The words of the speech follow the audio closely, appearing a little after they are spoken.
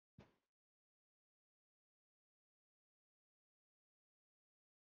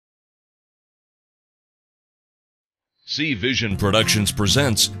Sea Vision Productions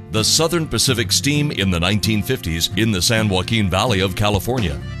presents the Southern Pacific Steam in the 1950s in the San Joaquin Valley of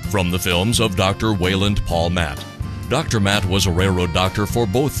California, from the films of Doctor Wayland Paul Matt. Dr. Matt was a railroad doctor for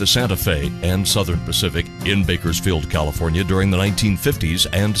both the Santa Fe and Southern Pacific in Bakersfield, California during the 1950s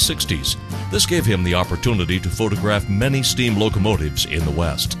and 60s. This gave him the opportunity to photograph many steam locomotives in the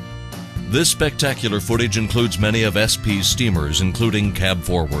West. This spectacular footage includes many of SP's steamers, including cab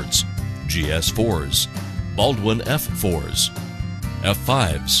forwards, GS4s, Baldwin F-4s,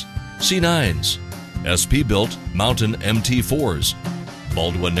 F-5s, C-9s, SP-built Mountain MT-4s,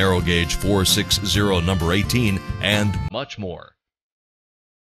 Baldwin Narrow Gauge 460 number 18, and much more.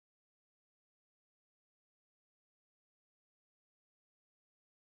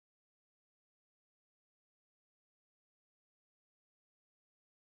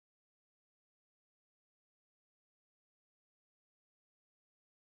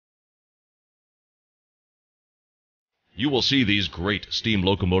 You will see these great steam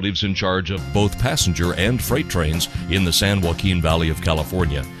locomotives in charge of both passenger and freight trains in the San Joaquin Valley of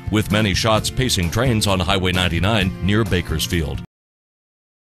California, with many shots pacing trains on Highway 99 near Bakersfield.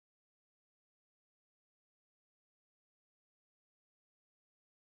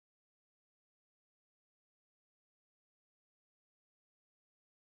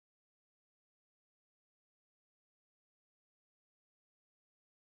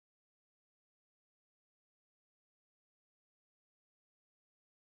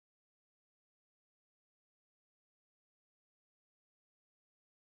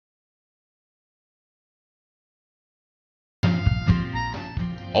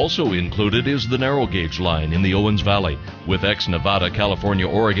 Also included is the narrow gauge line in the Owens Valley with ex-Nevada California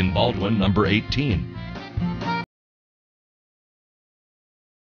Oregon Baldwin number 18.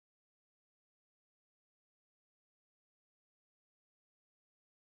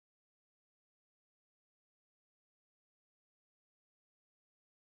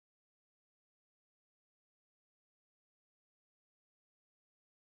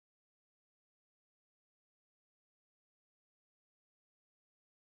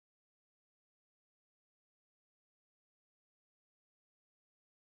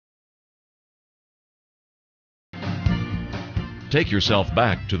 Take yourself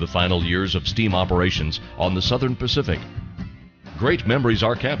back to the final years of steam operations on the Southern Pacific. Great memories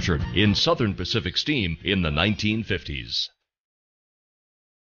are captured in Southern Pacific Steam in the 1950s.